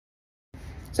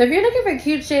So if you're looking for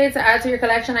cute shades to add to your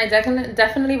collection, I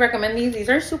definitely recommend these. These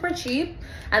are super cheap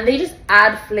and they just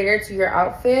add flair to your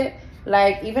outfit.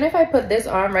 Like, even if I put this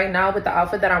on right now with the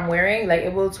outfit that I'm wearing, like,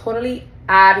 it will totally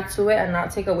add to it and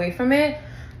not take away from it.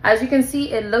 As you can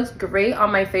see, it looks great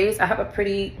on my face. I have a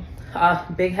pretty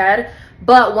big head,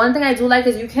 but one thing I do like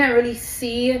is you can't really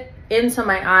see into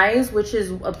my eyes, which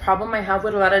is a problem I have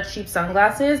with a lot of cheap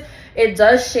sunglasses. It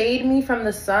does shade me from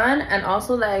the sun, and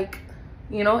also, like,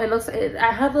 you know,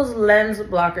 I have those lens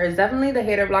blockers, definitely the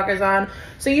hater blockers on.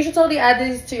 So you should totally add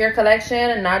these to your collection,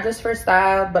 and not just for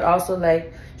style, but also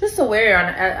like just to wear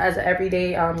on as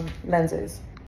everyday lenses.